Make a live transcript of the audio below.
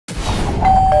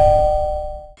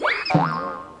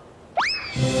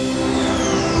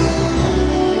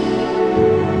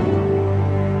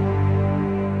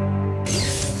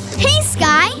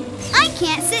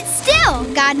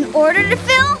got an order to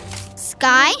fill?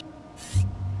 Sky?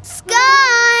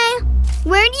 Sky!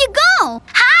 Where'd you go?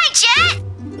 Hi, Jett!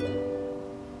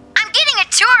 I'm getting a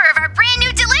tour of our brand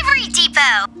new delivery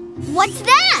depot. What's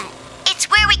that? It's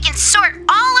where we can sort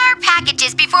all our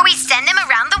packages before we send them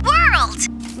around the world.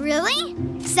 Really?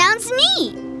 Sounds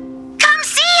neat. Come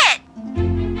see it!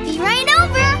 Be right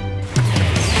over.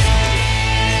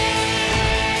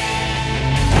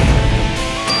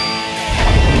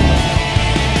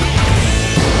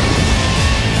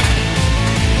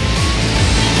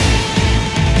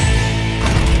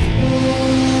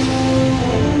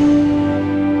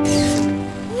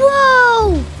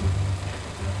 Whoa!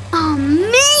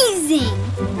 Amazing!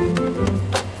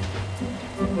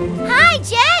 Hi,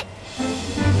 Jett!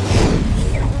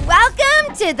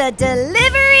 Welcome to the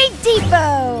Delivery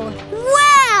Depot!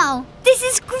 Wow! This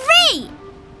is great!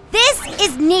 This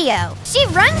is Neo. She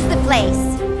runs the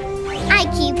place. I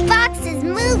keep boxes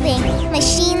moving,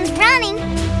 machines running,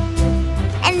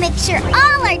 and make sure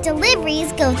all our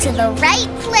deliveries go to the right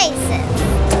places.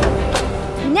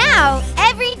 Now,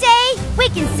 every day, we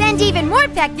can send even more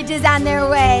packages on their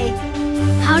way.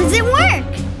 How does it work?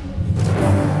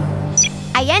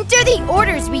 I enter the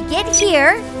orders we get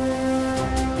here.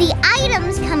 The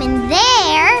items come in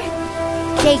there.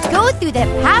 They go through the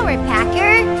power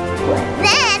packer.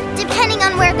 Then, depending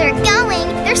on where they're going,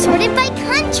 they're sorted by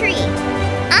country.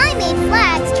 I made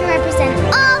flags to represent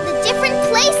all the different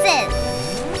places.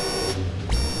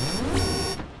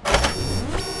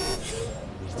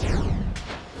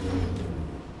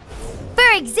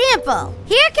 For example,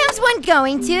 here comes one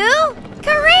going to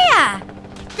Korea.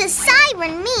 The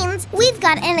siren means we've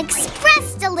got an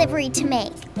express delivery to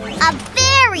make. A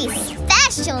very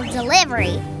special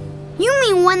delivery. You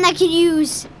mean one that could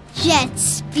use jet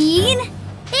speed?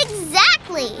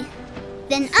 Exactly.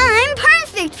 Then I'm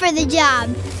perfect for the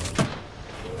job.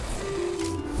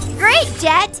 Great,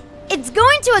 Jett. It's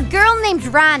going to a girl named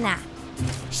Rana.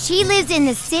 She lives in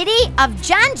the city of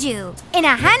Jeonju in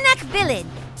a Hanok village.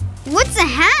 What's a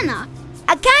hanok?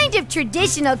 A kind of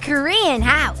traditional Korean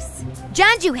house.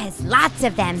 Jeonju has lots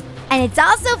of them, and it's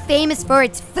also famous for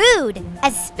its food,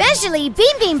 especially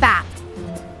bibimbap.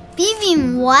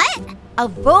 Bibimbap what? A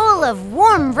bowl of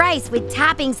warm rice with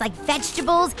toppings like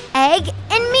vegetables, egg,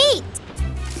 and meat.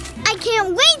 I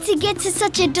can't wait to get to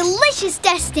such a delicious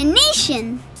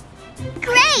destination.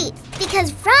 Great,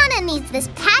 because Rana needs this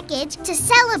package to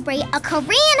celebrate a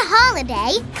Korean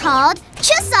holiday called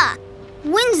Chuseok.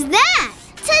 When's that?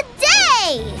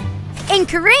 Today! In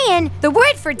Korean, the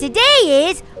word for today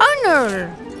is o늘.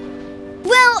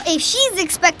 Well, if she's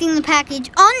expecting the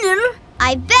package o늘,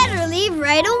 I better leave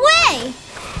right away.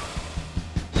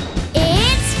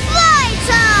 It's fly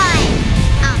time!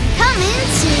 I'm coming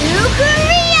to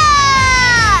Korea!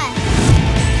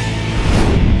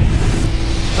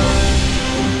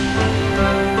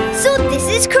 So this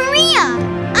is Korea.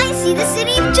 I see the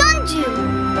city of Jeonju.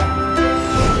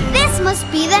 This must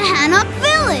be the Hanok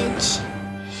village.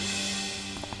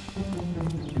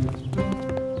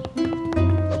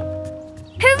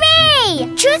 Hooray!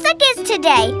 Chuseok is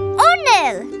today.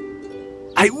 오늘!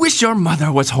 I wish your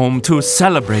mother was home to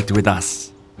celebrate with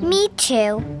us. Me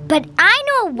too. But I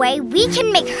know a way we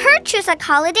can make her Chuseok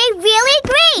holiday really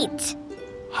great.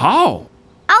 How?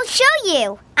 I'll show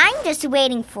you. I'm just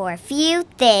waiting for a few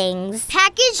things.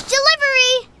 Package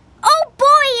delivery! Oh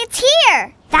boy, it's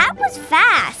here! That was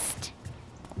fast.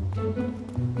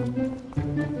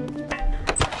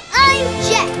 I'm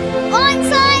Jett. On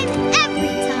time,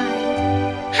 every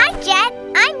time. Hi, Jett.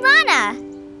 I'm Rana.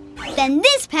 Then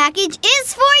this package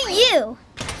is for you.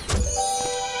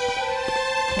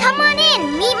 Come on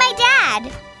in, meet my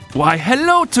dad. Why,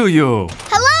 hello to you.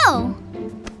 Hello.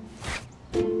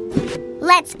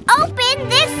 Let's open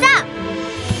this up.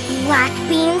 Black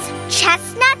beans,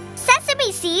 chestnut,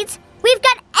 sesame seeds. We've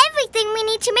got everything we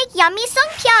need to make yummy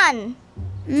songpyeon.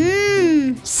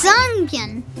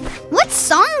 Songpyeon. What's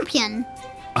songpyeon?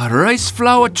 A rice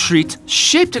flour treat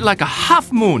shaped like a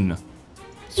half moon.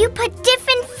 You put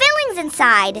different fillings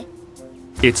inside.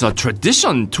 It's a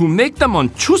tradition to make them on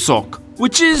Chuseok,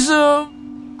 which is,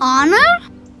 Honor?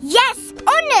 Yes,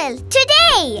 오늘,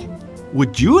 today.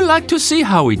 Would you like to see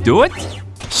how we do it?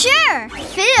 Sure.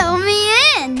 Fill me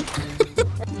in.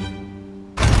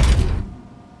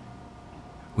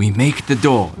 We make the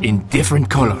dough in different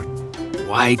colors.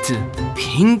 White,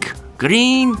 pink,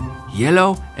 green,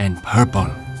 yellow, and purple.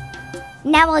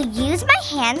 Now I'll use my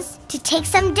hands to take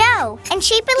some dough and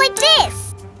shape it like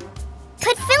this.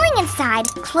 Put filling inside,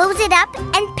 close it up,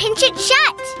 and pinch it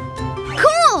shut.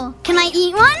 Cool. Can I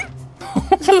eat one?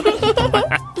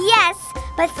 Yes,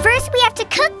 but first we have to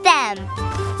cook them.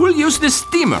 We'll use this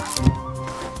steamer.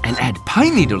 and add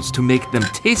pine needles to make them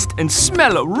taste and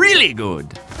smell really good.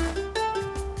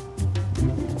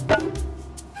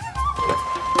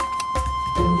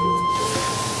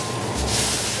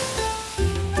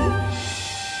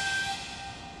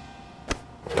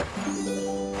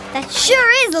 That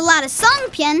sure is a lot of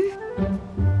songpyeon.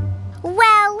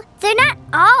 Well, they're not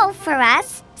all for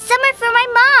us. Some are for my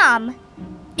mom.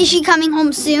 Is she coming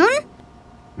home soon?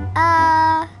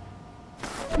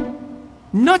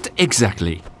 Not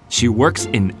exactly. She works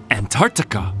in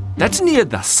Antarctica. That's near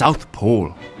the South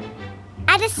Pole.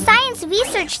 At a science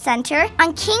research center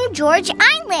on King George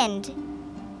Island.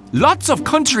 Lots of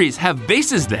countries have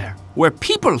bases there where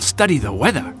people study the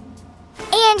weather.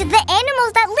 And the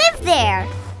animals that live there.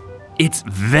 It's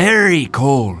very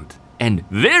cold and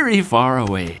very far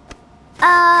away.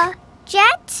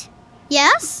 Jett?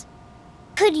 Yes?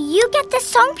 Could you get the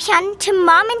songpyeon to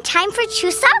Mom in time for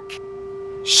Chuseok?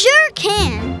 Sure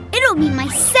can. It'll be my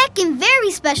second very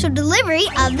special delivery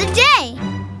of the day.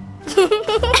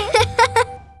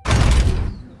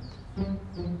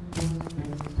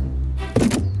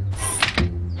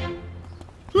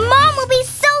 Mom will be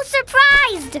so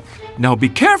surprised! Now be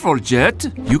careful,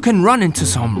 Jett. You can run into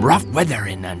some rough weather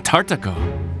in Antarctica.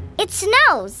 It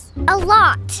snows. A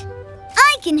lot.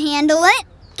 I can handle it.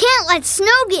 Can't let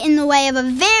snow get in the way of a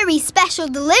very special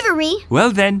delivery.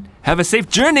 Well then, have a safe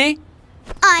journey.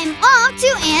 I'm off to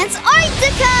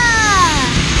Antarctica!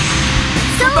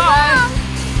 So long!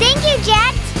 Thank you,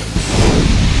 Jett!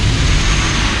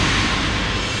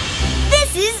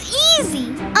 This is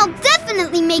easy. I'll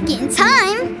definitely make it in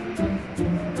time.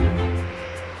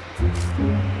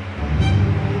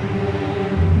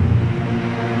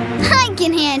 I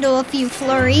can handle a few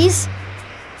flurries.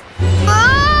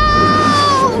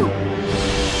 Oh!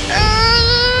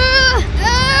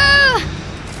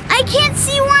 I can't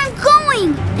see where I'm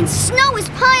going, and snow is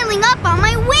piling up on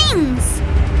my wings.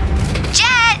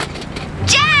 Jett!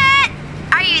 Jett!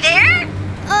 Are you there?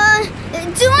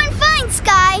 Doing fine,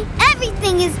 Sky.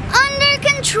 Everything is under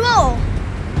control.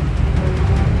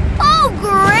 Oh,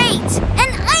 great! An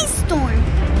ice storm.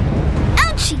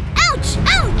 Ouchie, ouch,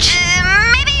 ouch!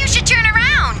 Maybe you should turn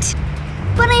around.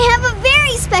 But I have a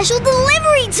very special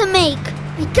delivery to make.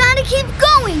 I gotta keep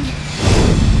going.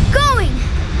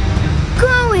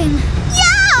 Going.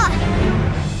 Yeah!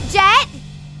 Jett!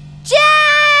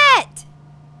 Jett!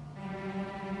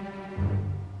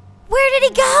 Where did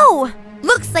he go?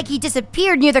 Looks like he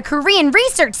disappeared near the Korean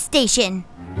research station.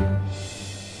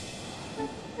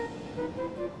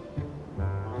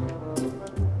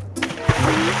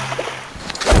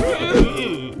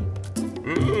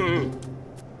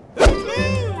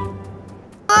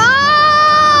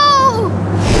 Oh!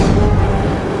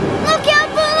 Look out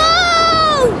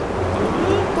below!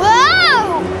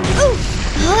 Whoa! Ooh.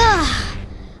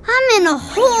 I'm in a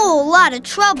whole lot of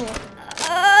trouble.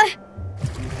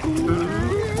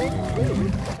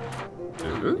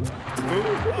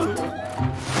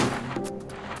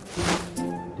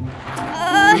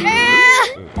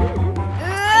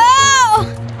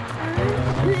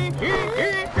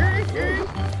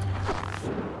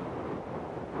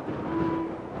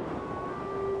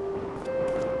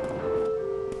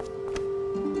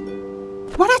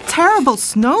 What a terrible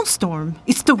snowstorm.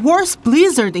 It's the worst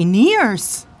blizzard in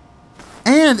years.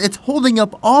 And it's holding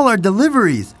up all our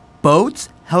deliveries. Boats,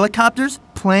 helicopters,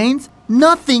 planes,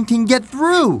 nothing can get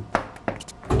through.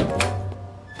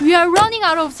 We are running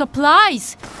out of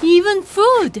supplies, even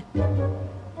food.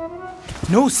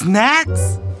 No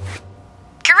snacks?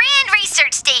 Korean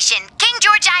Research Station, King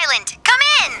George Island. Come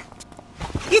in.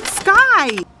 It's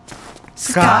Sky.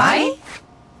 Sky?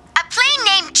 A plane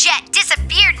named Jett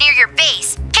disappeared near your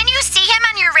base. Can you see him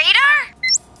on your radar?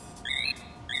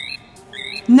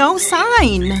 No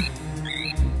sign.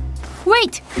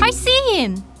 Wait, I see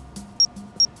him.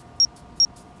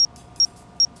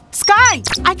 Sky,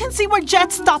 I can see where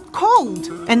Jett stopped cold.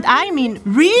 And I mean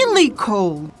really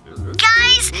cold.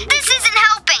 Guys, this isn't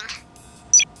helping.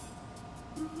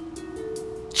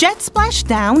 Jett splashed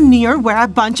down near where a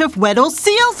bunch of Weddell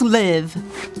seals live.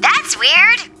 That's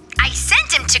weird. I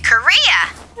sent him to Korea.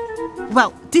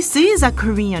 Well, this is a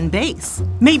Korean base.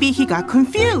 Maybe he got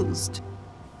confused.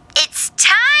 It's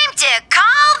time to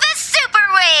call the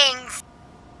Superwings.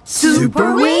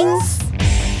 Superwings?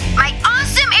 My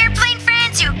awesome airplane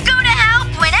friends who go to help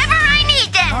whenever I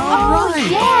need them.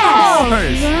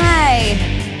 Right.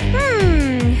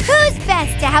 Who's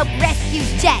best to help rescue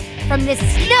Jett from this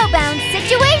snowbound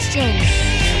situation?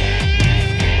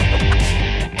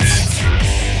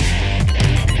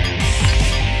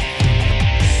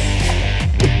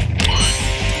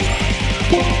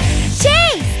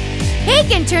 Chase! He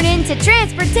can turn into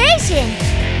transportation.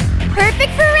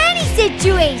 perfect for any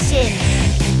situation.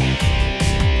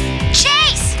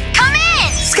 Chase, come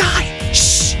in! Sky!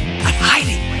 Shh! I'm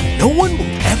hiding. No one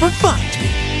will ever find me.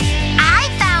 I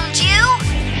found you!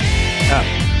 Oh,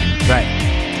 right.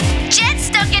 Jett's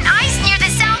stuck in ice near the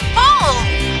South Pole!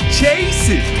 Chase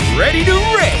is ready to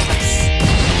race.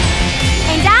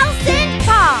 And I'll send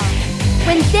Paul.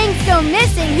 When things go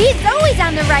missing, he's always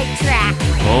on the right track.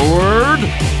 Forward.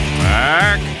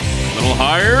 Back. A little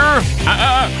higher.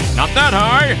 Not that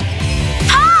high.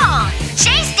 Paul!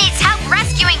 Chase needs help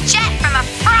rescuing Jett from a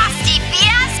frosty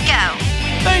fiasco.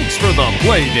 Thanks for the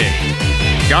play date.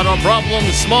 Got a problem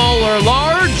small or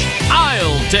large?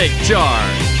 I'll take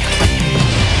charge.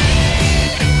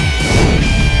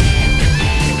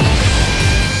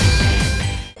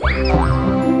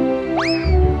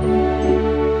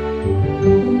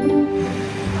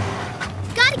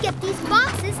 Gotta get these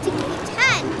boxes to gate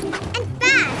 10. And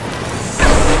fast.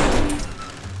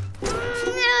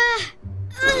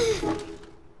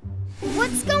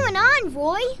 What's going on,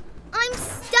 Roy? I'm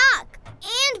stuck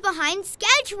and behind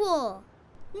schedule.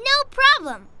 No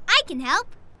problem. I can help.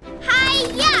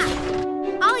 Hi-ya!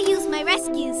 I'll use my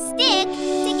rescue stick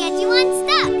to get you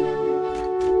unstuck.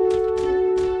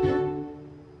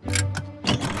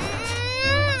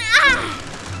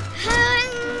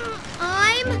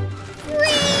 I'm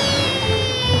free!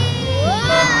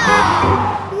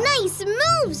 Whoa! Nice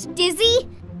moves, Dizzy.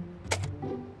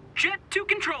 Jet to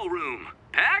control room.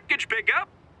 Package pickup.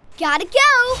 Gotta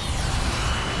go.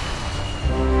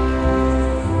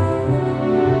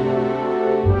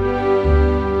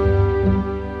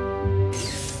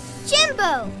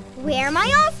 Jimbo, where am I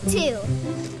off to?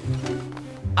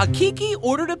 Akiki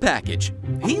ordered a package.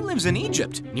 He lives in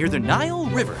Egypt, near the Nile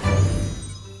River.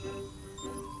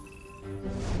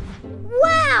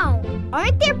 Wow!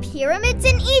 Aren't there pyramids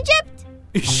in Egypt?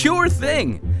 Sure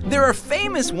thing. There are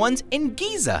famous ones in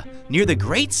Giza, near the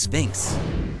Great Sphinx.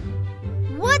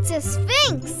 What's a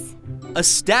sphinx? A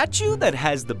statue that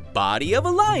has the body of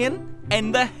a lion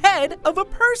and the head of a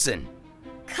person.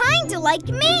 Kinda like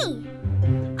me.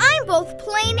 I'm both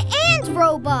plane and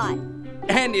robot.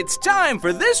 And it's time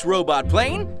for this robot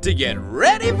plane to get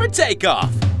ready for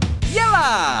takeoff.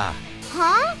 Yella!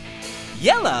 Huh?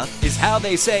 Yella is how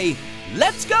they say,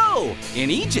 let's go,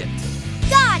 in Egypt.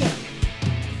 Got it.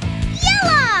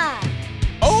 Yella!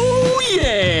 Oh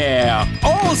yeah!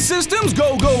 All systems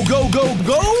go, go, go, go,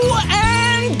 go,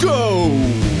 and go!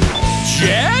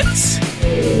 Jett!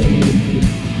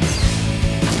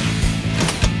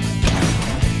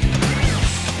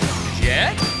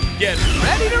 Jett, get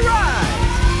ready to ride!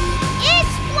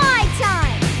 It's fly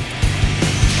time!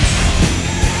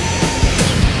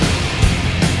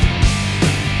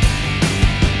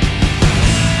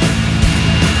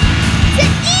 To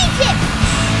Egypt!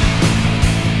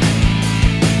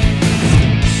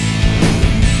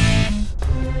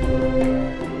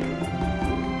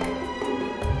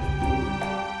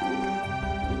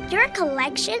 Your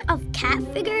collection of cat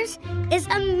figures is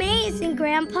amazing,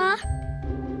 Grandpa.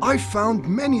 I found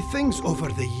many things over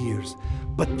the years,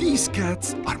 but these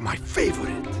cats are my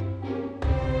favorite.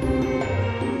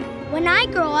 When I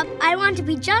grow up, I want to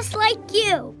be just like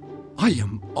you. I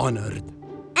am honored.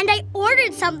 And I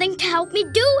ordered something to help me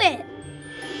do it.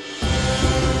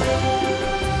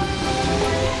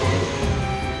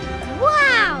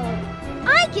 Wow!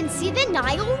 I can see the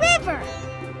Nile River,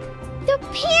 the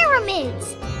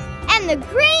pyramids, and the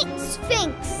Great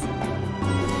Sphinx.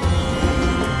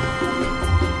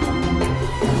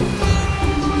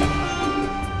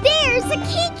 There's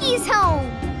Akiki's home.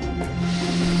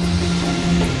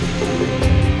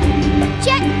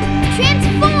 Jett,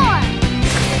 transform!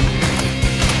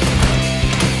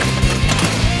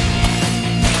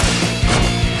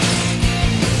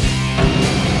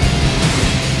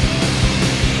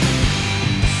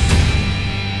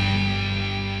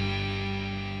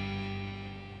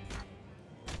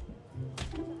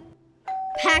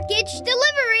 Package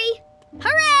delivery!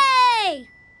 Hooray!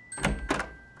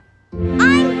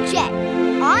 I'm Jett.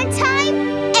 On time,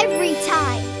 every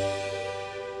time.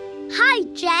 Hi,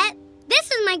 Jett. This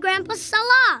is my Grandpa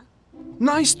Salah.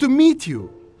 Nice to meet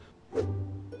you.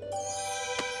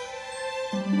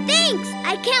 Thanks!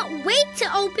 I can't wait to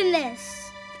open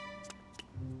this.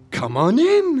 Come on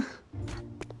in.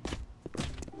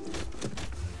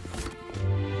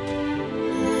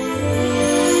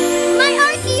 My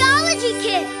archaeology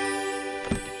kit!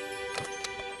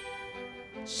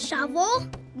 Shovel,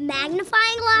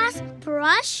 magnifying glass,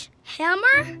 brush,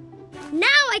 hammer. Now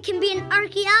I can be an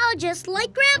archaeologist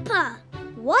like Grandpa.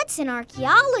 What's an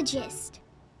archaeologist?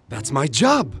 That's my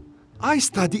job. I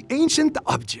study ancient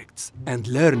objects and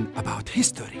learn about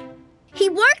history. He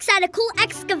works at a cool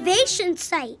excavation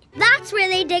site. That's where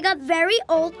they dig up very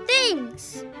old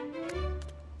things.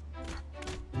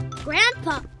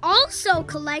 Grandpa also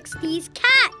collects these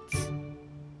cats.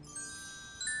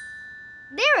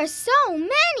 There are so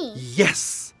many.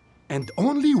 Yes, and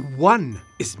only one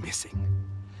is missing.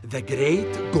 The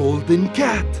great golden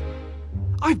cat.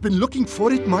 I've been looking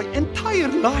for it my entire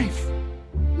life.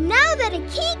 Now that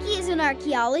Akiki is an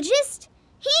archaeologist,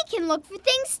 he can look for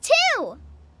things too.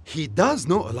 He does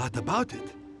know a lot about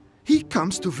it. He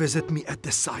comes to visit me at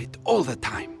the site all the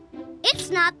time. It's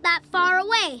not that far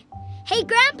away. Hey,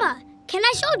 Grandpa, can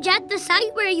I show Jett the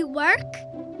site where you work?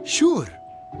 Sure,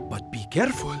 but be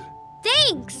careful.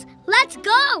 Thanks. Let's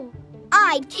go.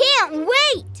 I can't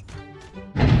wait.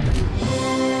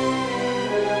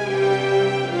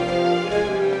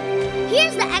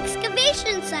 Here's the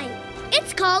excavation site.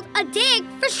 It's called a dig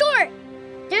for short.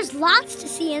 There's lots to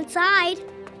see inside.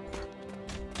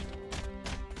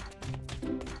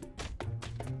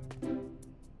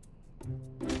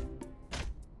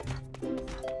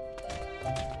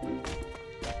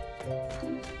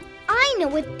 I know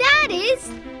what that is.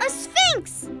 A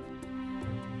sphinx.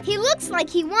 He looks like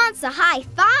he wants a high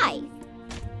five.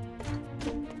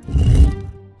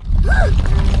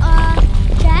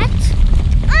 Jett?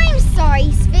 I'm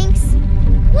sorry, Sphinx.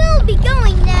 We'll be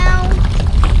going now.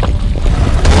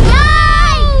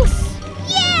 Nice!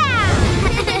 Yeah!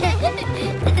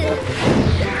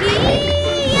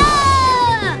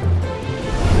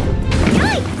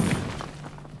 Yikes!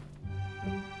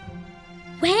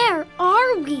 Where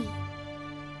are we?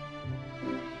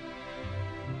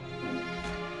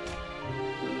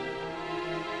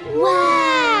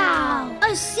 Wow!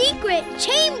 A secret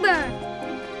chamber!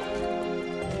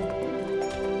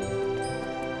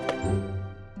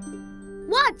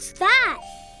 What's that?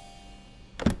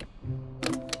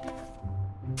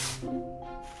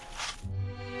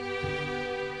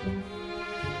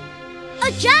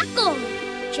 A jackal!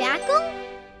 Jackal?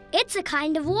 It's a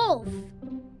kind of wolf.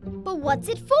 But what's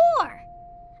it for?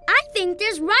 I think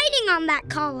there's writing on that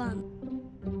column.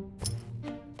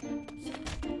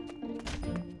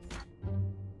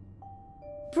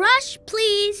 Brush,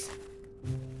 please.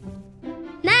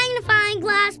 Magnifying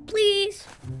glass, please.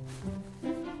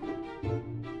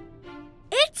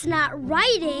 It's not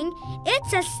writing,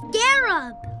 it's a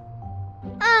scarab.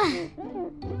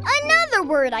 Another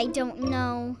word I don't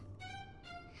know.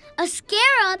 A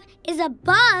scarab is a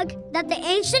bug that the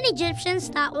ancient Egyptians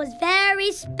thought was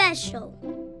very special.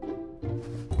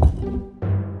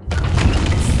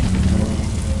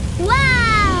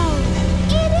 Wow!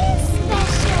 It is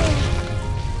special.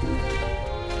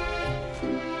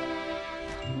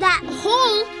 That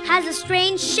hole has a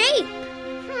strange shape.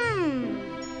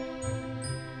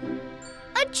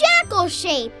 A jackal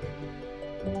shape.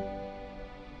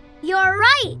 You're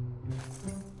right.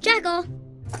 Jackal.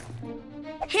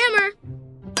 Hammer.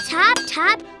 Tap,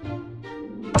 tap.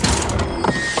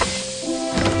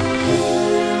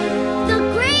 The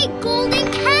great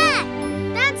golden cat.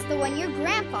 That's the one your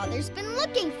grandfather's been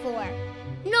looking for.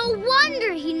 No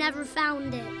wonder he never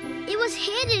found it. It was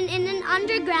hidden in an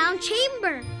underground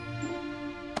chamber.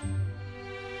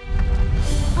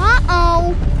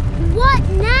 Uh-oh. What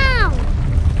now?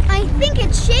 I think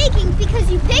it's shaking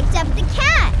because you picked up the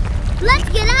cat. Let's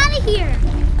get out of here.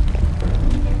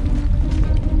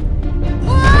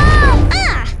 Whoa!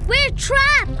 Ah! We're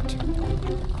trapped.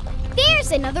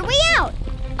 There's another way out.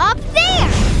 Up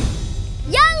there.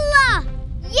 Yalla!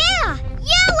 Yeah!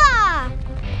 Yalla!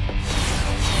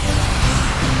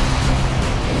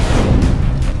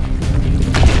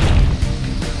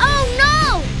 Oh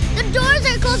no! The doors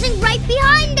are closing right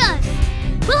behind us.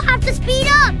 We'll have to speed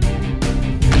up.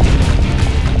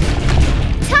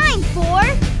 Time for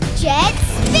Jet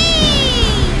Speed!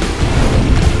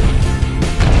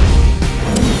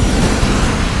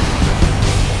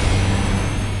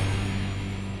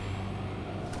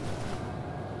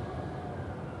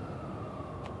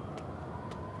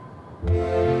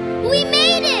 We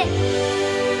made it!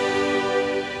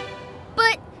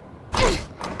 But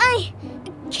I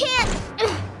can't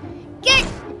get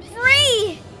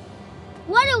free.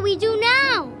 What do we do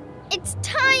now? It's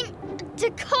time to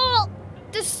call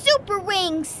the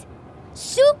Superwings.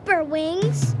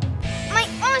 Superwings? My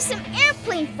awesome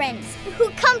airplane friends who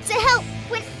come to help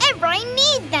whenever I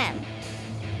need them.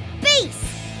 Base,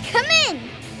 come in.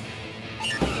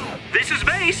 This is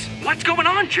Base. What's going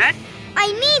on, Jett? I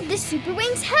need the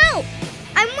Superwings' help.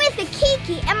 I'm with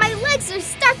Akiki and my legs are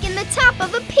stuck in the top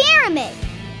of a pyramid.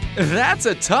 That's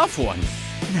a tough one.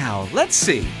 Now, let's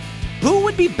see. Who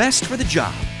would be best for the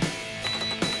job?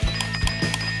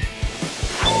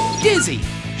 Dizzy,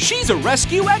 She's a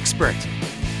rescue expert.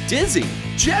 Dizzy,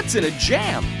 Jett's in a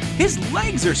jam. His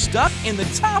legs are stuck in the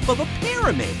top of a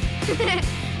pyramid.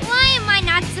 Why am I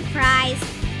not surprised?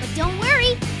 But don't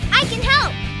worry, I can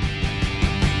help.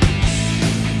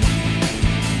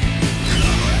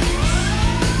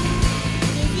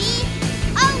 Dizzy,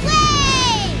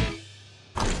 away!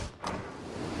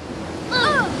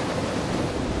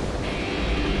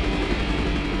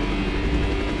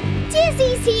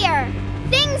 Dizzy's here!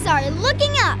 Things are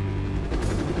looking up!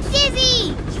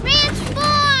 Dizzy,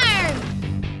 transform!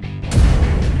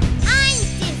 I'm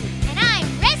Dizzy, and I'm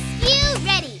rescue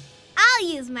ready. I'll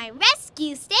use my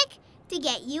rescue stick to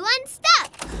get you unstuck.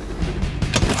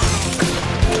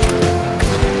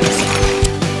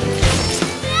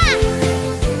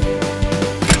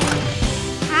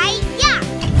 Hi-ya!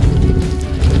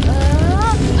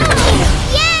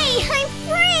 Yay! I'm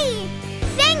free!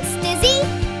 Thanks, Dizzy.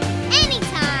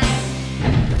 Anytime.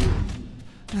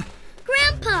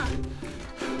 Grandpa!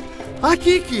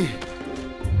 Akiki!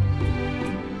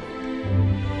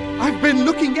 I've been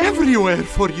looking everywhere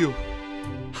for you.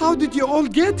 How did you all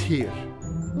get here?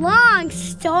 Long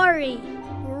story.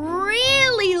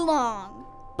 Really long,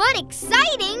 but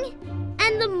exciting.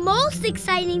 And the most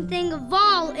exciting thing of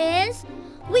all is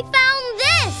we found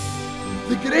this.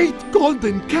 The great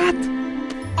golden cat!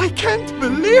 I can't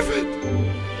believe it!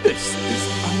 This is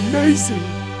amazing!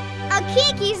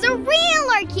 Akiki's a real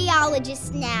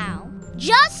archaeologist now.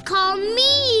 Just call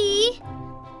me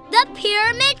the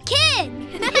Pyramid Kid.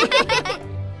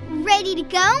 Ready to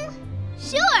go?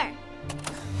 Sure.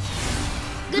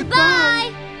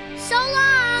 Goodbye. So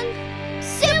long.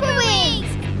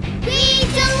 Superwings, we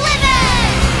deliver!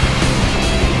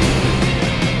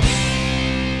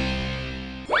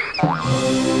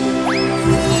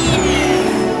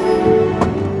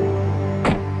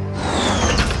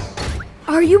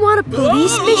 Are you on a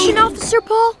police mission, Officer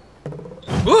Paul?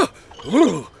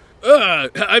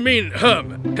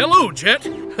 Hello, Jett.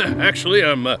 Actually,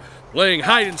 I'm playing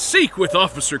hide and seek with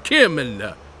Officer Kim,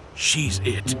 and she's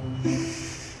it.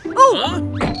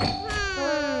 Oh!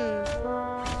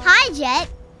 Hi, Jett.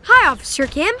 Hi, Officer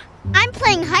Kim. I'm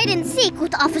playing hide and seek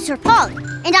with Officer Paul,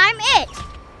 and I'm it.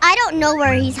 I don't know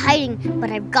where he's hiding,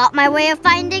 but I've got my way of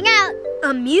finding out.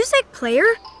 A music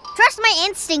player? Trust my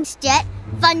instincts, Jett.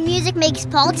 Fun music makes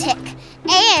Paul tick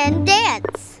and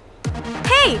dance.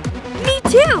 Hey, me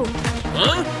too.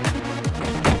 Huh?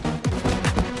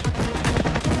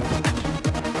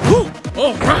 Ooh,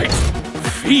 all right.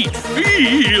 Feet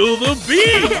feel the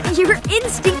beat. Your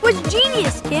instinct was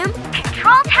genius, Kim.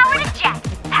 Control tower to Jett.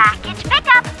 Package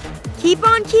pickup. Keep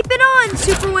on keeping on,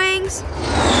 Superwings.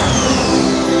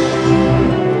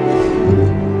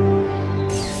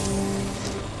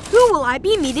 Who will I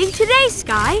be meeting today,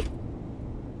 Sky?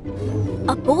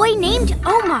 A boy named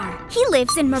Omar. He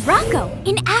lives in Morocco,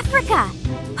 in Africa.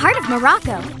 Part of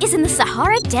Morocco is in the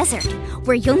Sahara Desert,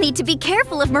 where you'll need to be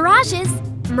careful of mirages.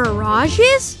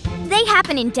 Mirages? They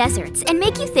happen in deserts and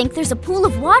make you think there's a pool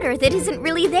of water that isn't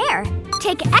really there.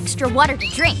 Take extra water to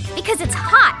drink because it's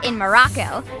hot in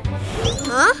Morocco.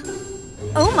 Huh?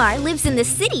 Omar lives in the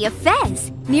city of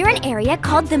Fez, near an area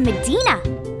called the Medina,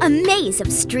 a maze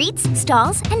of streets,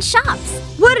 stalls, and shops.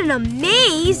 What an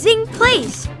amazing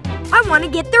place! I want to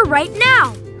get there right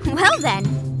now. Well then,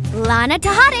 Lana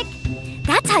Tahadik.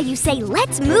 That's how you say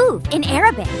let's move in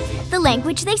Arabic, the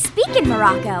language they speak in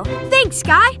Morocco. Thanks,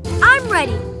 Sky. I'm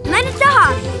ready. Lana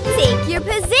Tahadik. Take your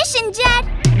position, Jett.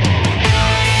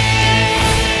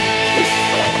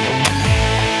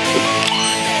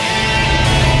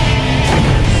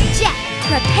 Jett,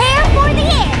 prepare for the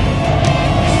air.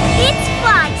 It's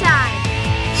fly time.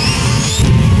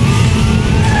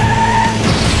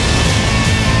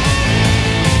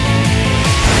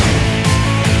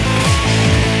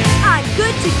 I'm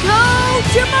good to go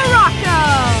to Morocco.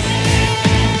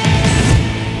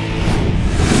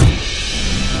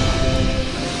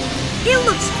 It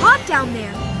looks hot down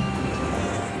there.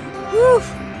 Oof,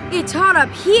 it's hot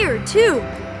up here too.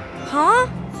 Huh?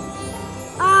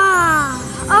 Ah,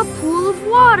 a pool of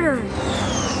water.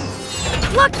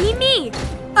 Lucky me!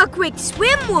 A quick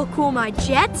swim will cool my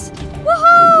jets.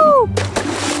 Woohoo!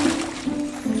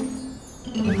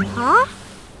 Huh?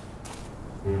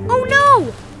 Oh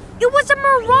no! It was a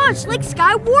mirage like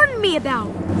Sky warned me about.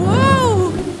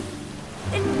 Whoa!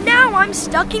 And now I'm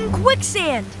stuck in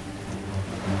quicksand.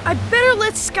 I'd better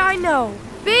let Sky know.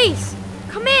 Base,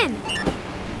 come in.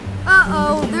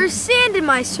 Uh-oh, there's sand in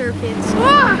my circuits.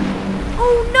 Ah!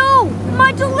 Oh no,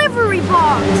 my delivery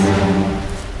box.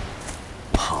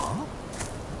 Huh?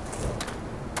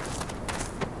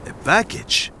 A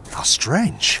package? How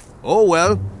strange. Oh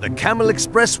well, the Camel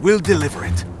Express will deliver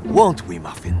it. won't we,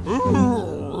 Muffin?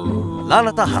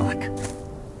 Lana Taharak.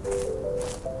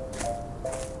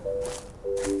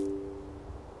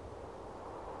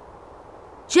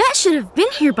 Jett should have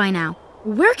been here by now.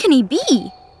 Where can he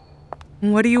be?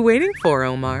 What are you waiting for,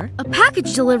 Omar? A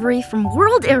package delivery from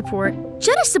World Airport.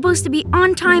 Jett is supposed to be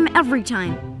on time every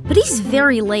time, but he's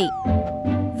very late.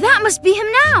 That must be him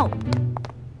now.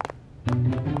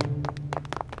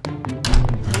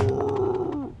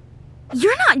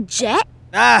 You're not Jett?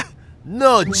 Ah,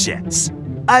 no Jetts.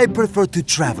 I prefer to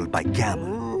travel by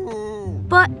camel.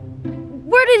 But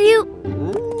where did you...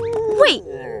 Wait.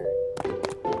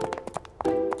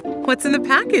 What's in the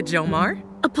package, Omar?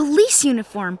 A police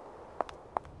uniform.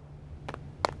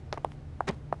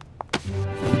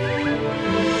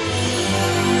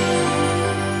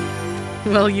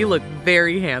 Well, you look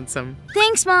very handsome.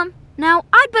 Thanks, Mom. Now,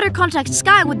 I'd better contact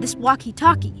Sky with this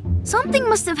walkie-talkie. Something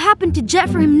must have happened to Jett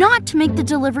for him not to make the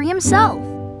delivery himself.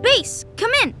 Base,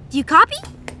 come in. Do you copy?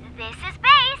 This is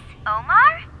Base.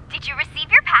 Omar, did you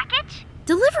receive your package?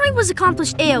 Delivery was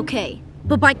accomplished A-OK,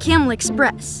 but by Camel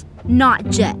Express, not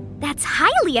Jett. That's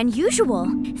highly unusual.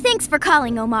 Thanks for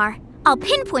calling, Omar. I'll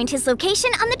pinpoint his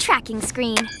location on the tracking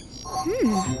screen.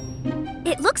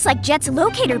 It looks like Jett's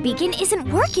locator beacon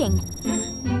isn't working.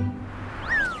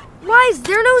 Why is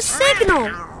there no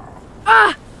signal?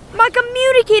 Ah! My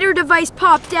communicator device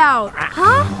popped out.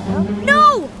 Huh?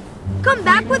 No! Come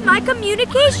back with my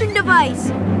communication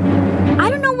device. I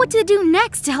don't know what to do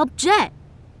next to help Jett.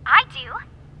 I do.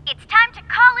 It's time to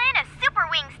call in a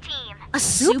Superwings team. A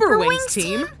Superwings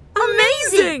team?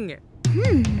 Amazing!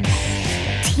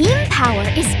 Team power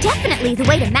is definitely the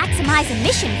way to maximize a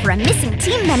mission for a missing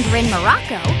team member in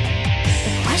Morocco.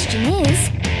 The question is,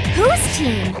 whose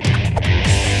team?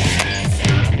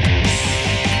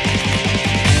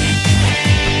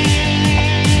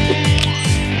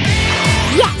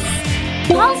 Yes!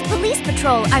 Paul's Police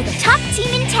Patrol are the top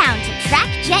team in town to track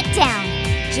Jett down.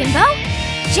 Jimbo,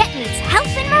 Jett needs help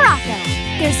in Morocco.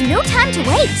 There's no time to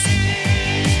waste.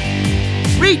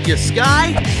 Read you,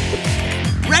 Sky.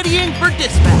 Readying for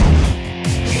dispatch.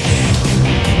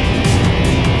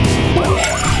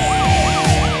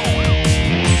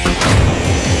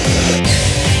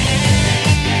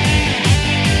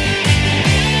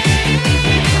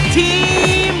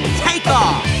 Team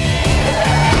takeoff.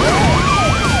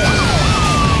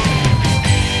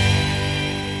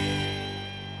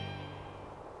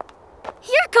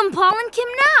 Here come Paul and Kim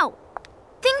now.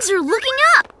 Things are looking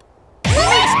up.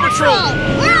 Police Patrol,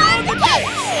 we're on the case!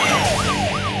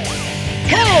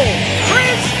 Paul,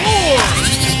 transform!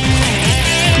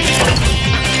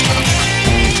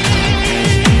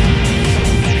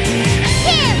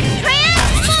 Kim,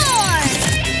 transform!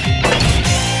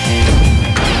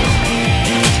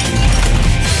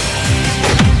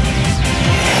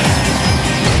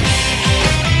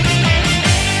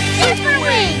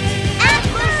 Superwings, at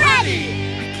the ready!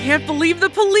 I can't believe the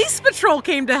police patrol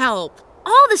came to help.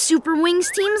 All the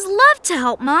Superwings teams love to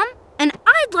help, Mom, and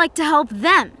I'd like to help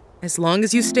them. As long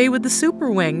as you stay with the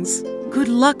Superwings. Good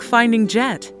luck finding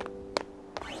Jett.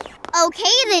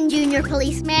 Okay then, Junior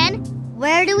Policeman.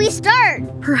 Where do we start?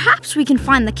 Perhaps we can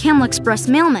find the Camel Express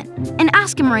mailman and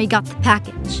ask him where he got the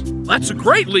package. That's a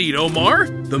great lead, Omar.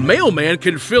 The mailman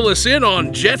can fill us in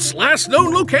on Jett's last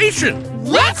known location.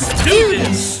 Let's do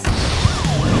this!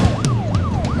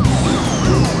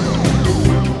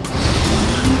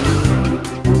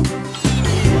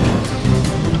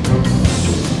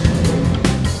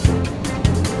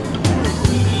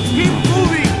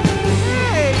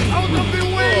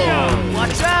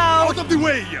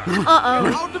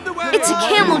 Uh-oh. It's a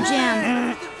camel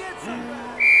jam.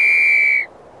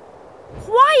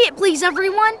 Quiet, please,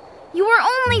 everyone. You are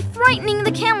only frightening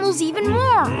the camels even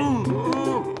more.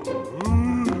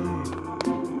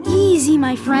 Easy,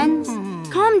 my friends.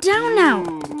 Calm down now.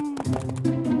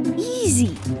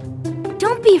 Easy.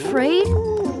 Don't be afraid.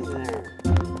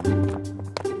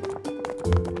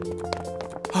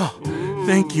 Oh,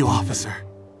 thank you, officer.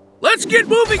 Let's get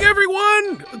moving,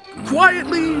 everyone!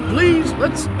 Quietly, please.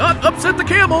 Let's not upset the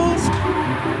camels.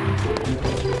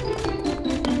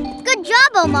 Good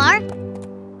job, Omar.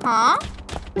 Huh?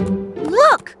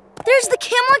 Look! There's the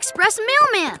Camel Express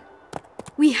mailman.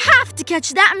 We have to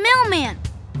catch that mailman.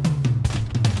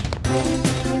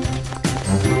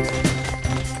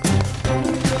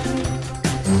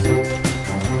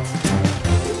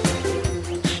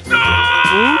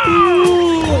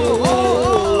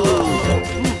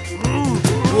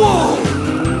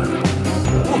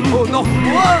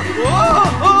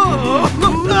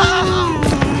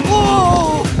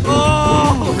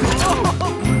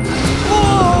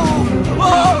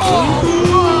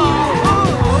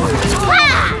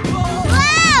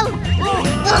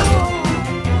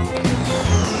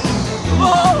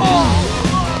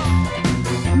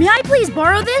 I please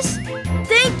borrow this?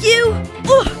 Thank you.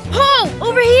 Paul,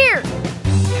 over here.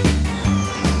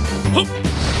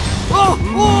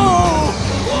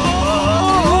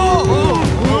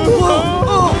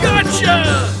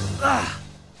 Gotcha!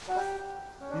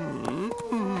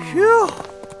 Phew.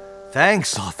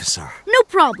 Thanks, officer. No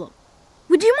problem.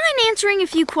 Would you mind answering a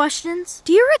few questions?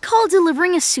 Do you recall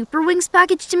delivering a Superwings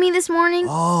package to me this morning?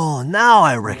 Oh, now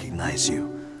I recognize you.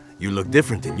 You look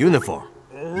different in uniform.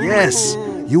 Yes,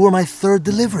 you were my third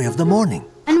delivery of the morning.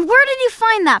 And where did you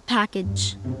find that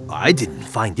package? I didn't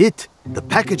find it. The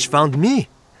package found me.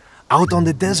 Out on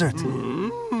the desert.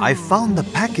 I found the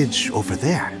package over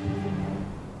there.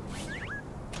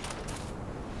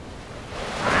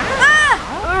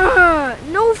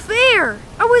 No fair.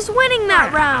 I was winning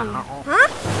that round. Huh?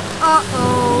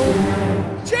 Uh-oh.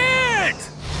 Jett!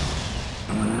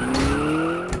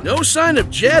 No sign of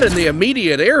Jett in the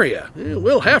immediate area.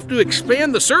 We'll have to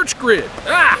expand the search grid.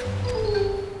 Ah!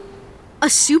 A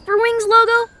Superwings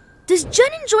logo? Does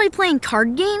Jett enjoy playing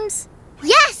card games?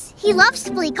 Yes, he loves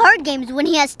to play card games when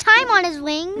he has time on his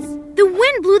wings. The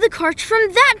wind blew the cards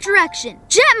from that direction.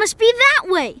 Jett must be that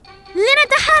way. Lina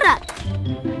Tahara.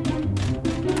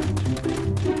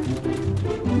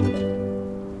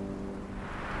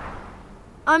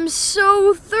 I'm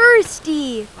so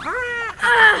thirsty.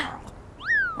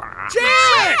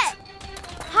 Jett!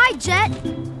 Hi, Jett.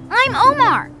 I'm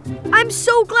Omar. I'm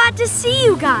so glad to see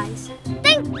you guys.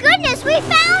 Thank goodness we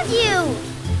found you!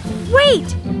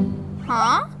 Wait!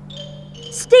 Huh?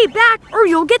 Stay back or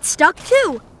you'll get stuck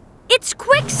too. It's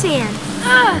quicksand.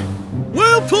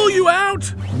 We'll pull you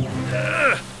out.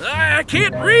 I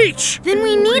can't reach. Then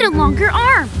we need a longer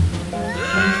arm.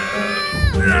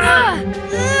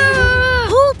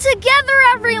 Pull together,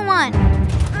 everyone.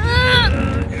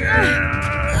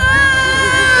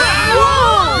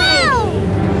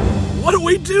 What do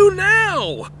we do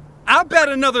now? I bet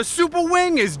another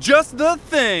Superwing is just the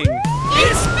thing.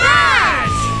 It's Smash!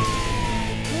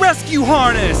 Rescue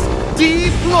harness,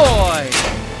 deploy!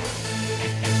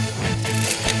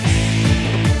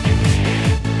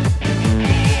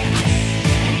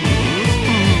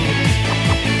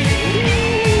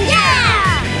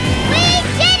 Yeah! We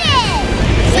did it!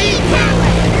 Team power!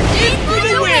 In for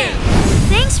the win!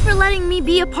 Thanks for letting me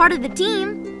be a part of the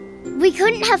team. We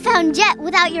couldn't have found Jett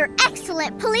without your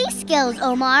excellent police skills,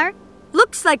 Omar.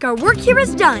 Looks like our work here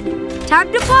is done.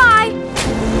 Time to fly.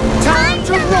 Time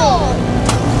to roll.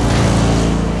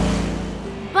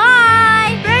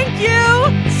 Bye. Thank you.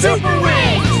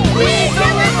 Superwings, we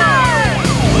deliver!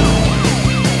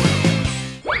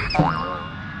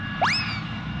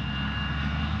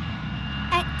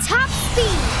 At top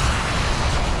speed.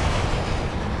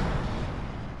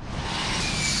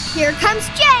 Here comes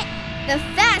Jett, the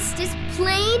fastest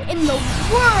plane in the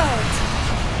world.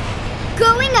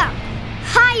 Going up,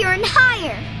 higher and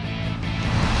higher.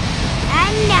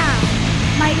 And now,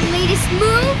 my latest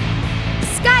move,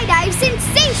 skydive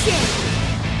sensation.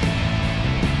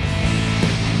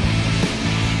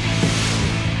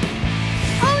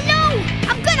 Oh no,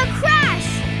 I'm gonna crash.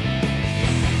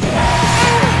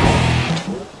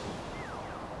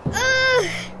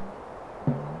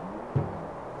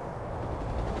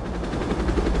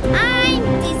 I'm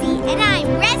dizzy and I'm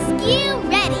rescue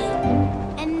ready.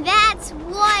 And that's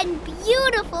one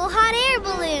beautiful hot air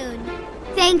balloon.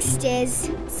 Thanks, Diz.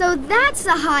 So that's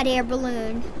a hot air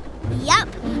balloon. Yup,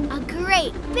 a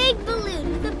great big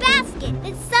balloon with a basket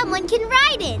that someone can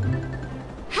ride in.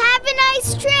 Have a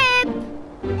nice trip.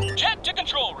 Jett to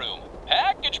control room.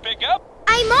 Package pickup.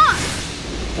 I'm off.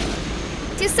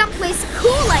 To someplace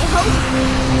cool, I hope.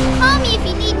 Call me if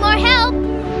you need more help.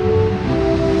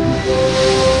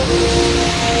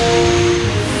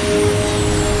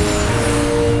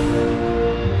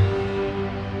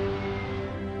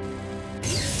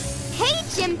 Hey,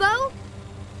 Jimbo.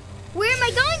 Where am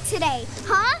I going today,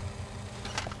 huh?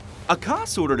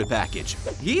 Akash ordered a package.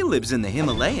 He lives in the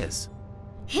Himalayas.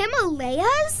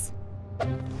 Himalayas?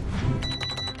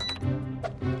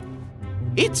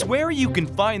 It's where you can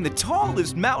find the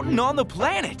tallest mountain on the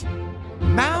planet,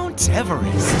 Mount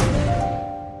Everest.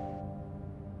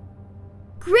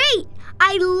 Great!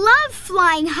 I love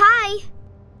flying high.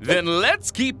 Then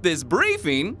let's keep this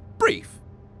briefing brief.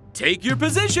 Take your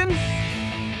position.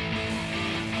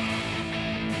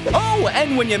 Oh,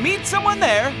 and when you meet someone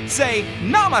there, say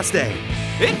namaste.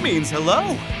 It means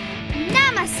hello.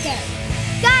 Namaste.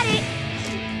 Got it.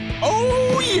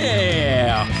 Oh,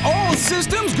 yeah! All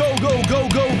systems go, go, go,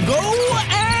 go, go,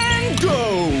 and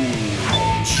go!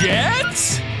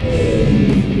 Jett?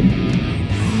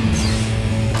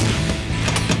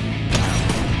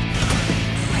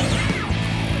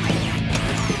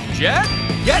 Jett,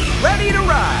 get ready to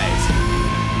rise.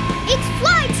 It's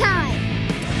fly time!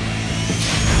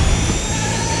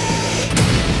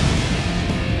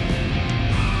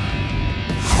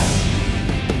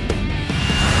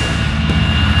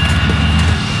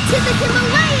 To the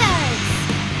Himalayas!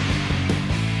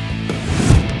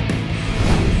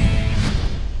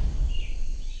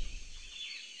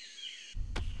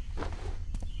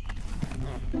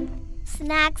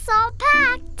 Snacks all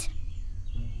packed.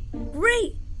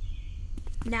 Great!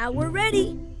 Now we're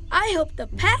ready. I hope the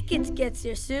package gets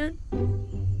here soon.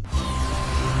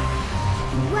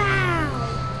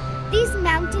 Wow! These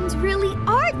mountains really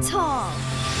are tall!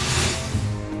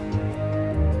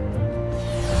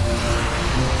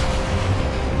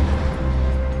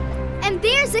 And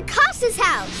there's Akasa's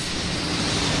house!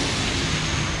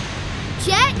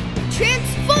 Jett,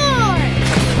 transform!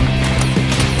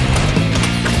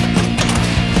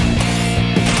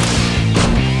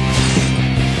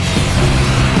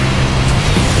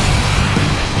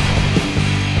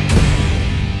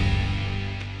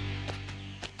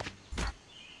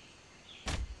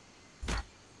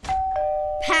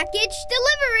 Package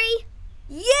delivery!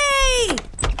 Yay!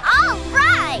 All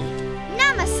right!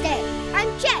 Namaste!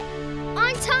 I'm Jett.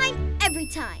 On time, every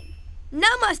time.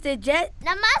 Namaste, Jett.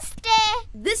 Namaste.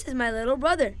 This is my little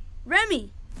brother,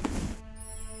 Remy.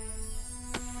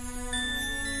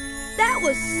 That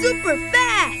was super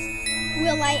fast!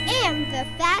 Well, I am the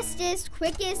fastest,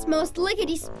 quickest, most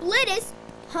lickety-splittest.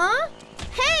 Huh?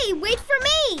 Hey, wait for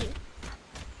me!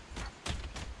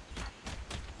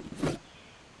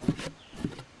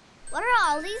 What are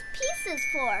all these pieces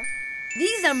for?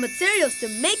 These are materials to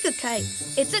make a kite.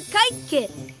 It's a kite kit.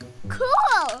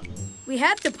 Cool! We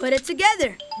have to put it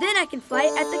together. Then I can fly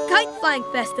it at the kite flying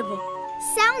festival.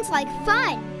 Sounds like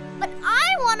fun. But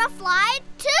I want to fly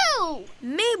too!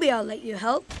 Maybe I'll let you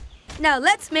help. Now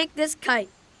let's make this kite.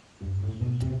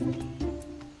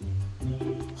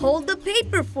 Hold the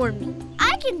paper for me.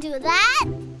 I can do that.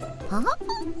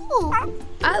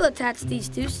 I'll attach these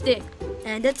two sticks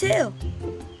and a tail.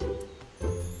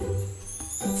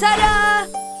 Ta-da!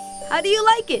 How do you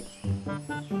like it?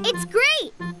 It's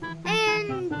great!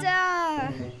 And,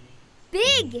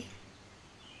 big.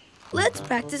 Let's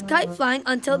practice kite flying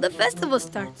until the festival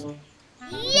starts.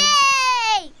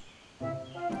 Yay!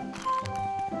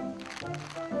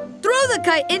 Throw the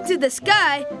kite into the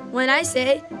sky when I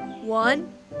say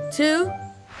 1, 2,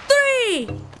 3!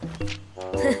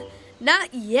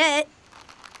 Not yet.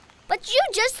 But you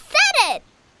just said it!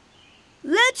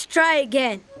 Let's try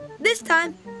again. This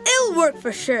time, it'll work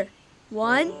for sure.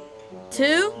 1,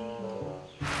 2,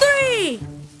 3!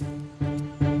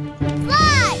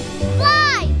 Fly!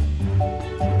 Fly!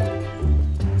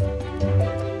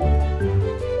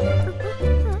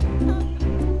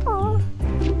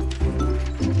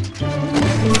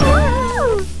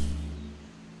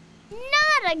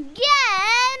 Not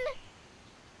again!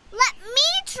 Let me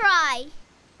try!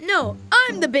 No,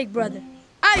 I'm the big brother.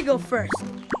 I go first.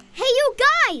 Hey, you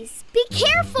guys! Be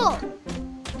careful!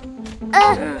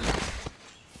 Huh?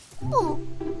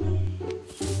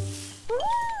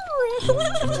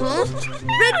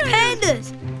 Red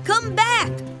pandas! Come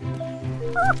back!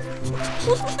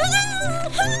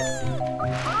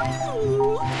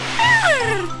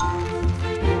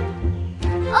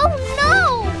 Oh no!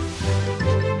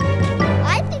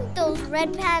 I think those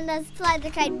red pandas fly the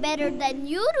kite better than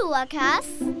you do, Akas.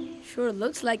 Sure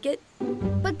looks like it.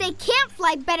 But they can't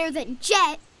fly better than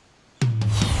Jett.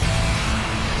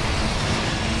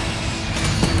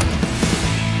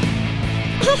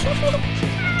 Red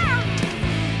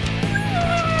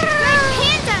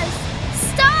pandas,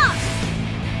 stop!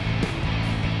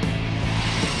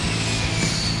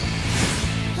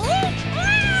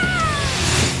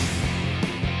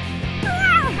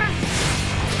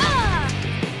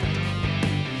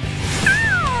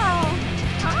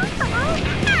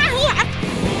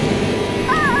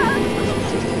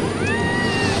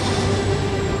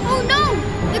 Oh no!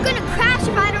 They're gonna crash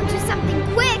if I don't do something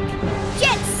quick!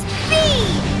 Jet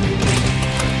speed!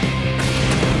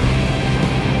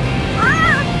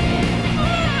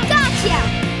 Gotcha!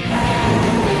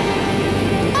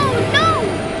 Oh no!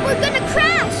 We're gonna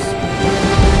crash!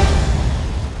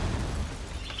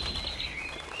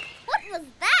 What was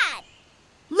that?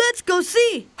 Let's go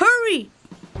see! Hurry!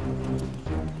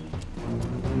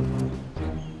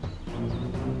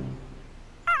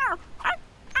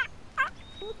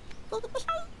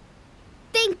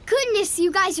 Thank goodness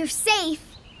you guys are safe.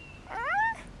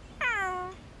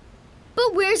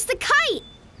 But where's the kite?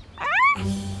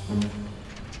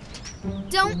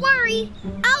 Don't worry,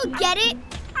 I'll get it.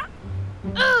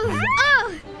 Ugh,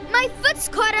 my foot's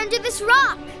caught under this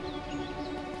rock.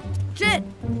 Jett,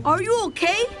 are you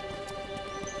okay?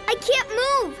 I can't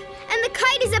move, and the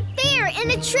kite is up there in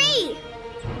a tree.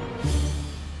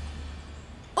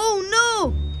 Oh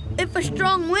no! If a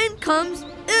strong wind comes,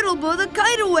 it'll blow the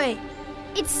kite away.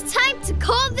 It's time to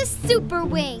call the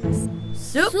Superwings.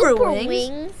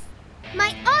 Superwings?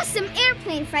 My awesome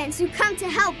airplane friends who come to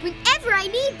help whenever I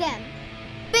need them.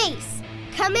 Base,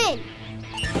 come in.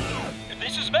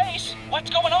 This is Base.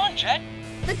 What's going on, Jett?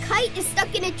 The kite is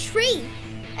stuck in a tree,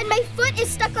 and my foot is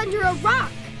stuck under a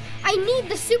rock. I need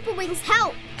the Superwings'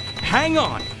 help. Hang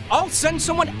on. I'll send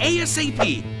someone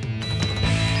ASAP.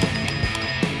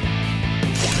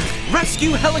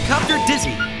 Rescue helicopter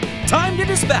Dizzy. Time to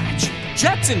dispatch.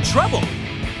 Jett's in trouble.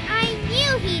 I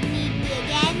knew he'd need me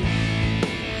again.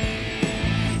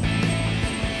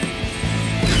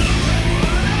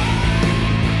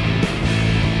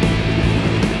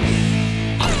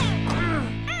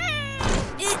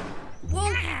 It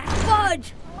won't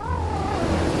budge.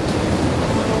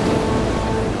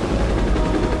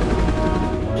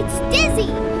 It's Dizzy.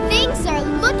 Things are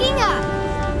looking up.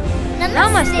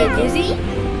 Namaste, Dizzy.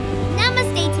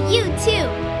 Namaste to you, too.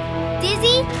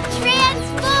 Dizzy,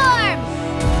 transform!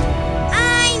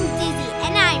 I'm Dizzy,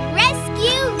 and I'm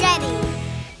rescue ready.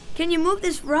 Can you move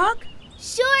this rock?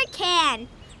 Sure can.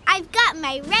 I've got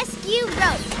my rescue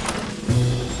rope.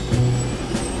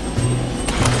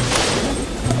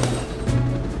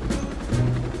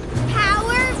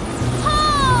 Power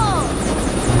pull!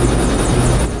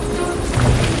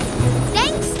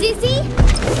 Thanks, Dizzy.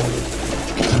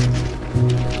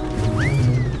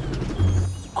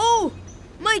 Oh,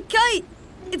 my kite!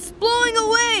 It's blowing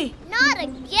away! Not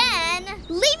again.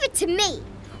 Leave it to me.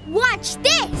 Watch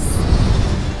this.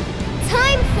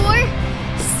 Time for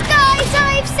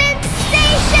Skydive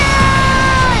Sensation!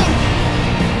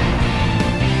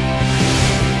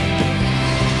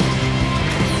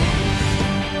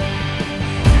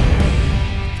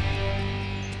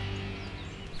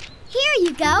 Here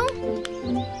you go.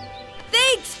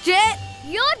 Thanks, Jett!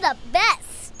 You're the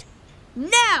best.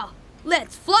 Now,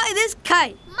 let's fly this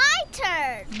kite. My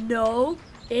turn. No,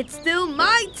 it's still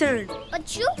my turn.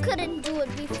 But you couldn't do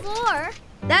it before.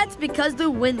 That's because the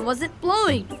wind wasn't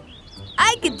blowing.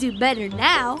 I can do better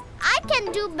now. I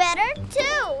can do better,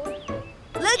 too.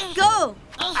 Let's go.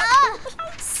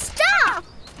 Stop!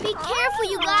 Be careful,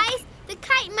 you guys. The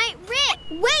kite might rip.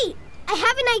 Wait, I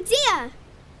have an idea.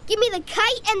 Give me the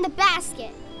kite and the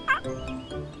basket.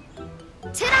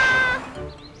 Ta-da!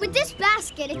 With this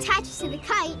basket attached to the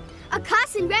kite,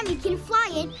 Akas and Remy can fly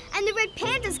it, and the red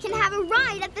pandas can have a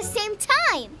ride at the same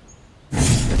time.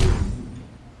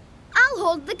 I'll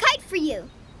hold the kite for you.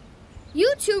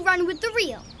 You two run with the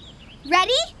reel.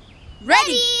 Ready?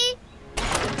 Ready!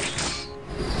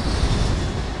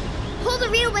 Pull the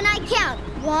reel when I count.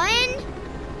 1,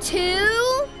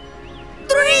 2,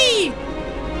 3!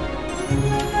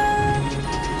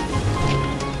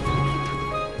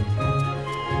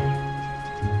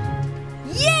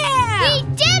 Yeah! We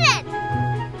did it!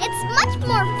 It's much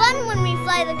more fun when we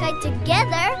fly the kite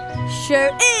together.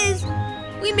 Sure is.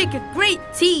 We make a great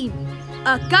team.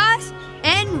 Akas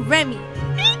and Remy.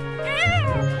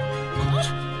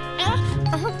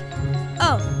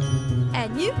 Oh,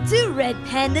 and you too, red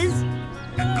pandas.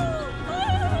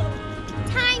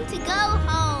 Time to go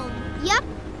home. Yup,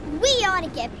 we ought to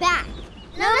get back.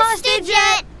 Namaste,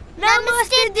 Jett.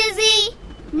 Namaste, Dizzy.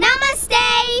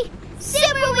 Namaste,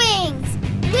 Superwings.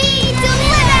 We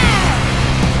deliver!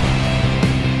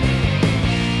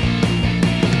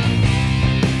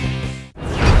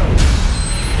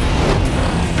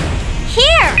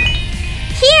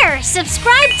 Here,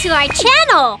 subscribe to our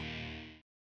channel.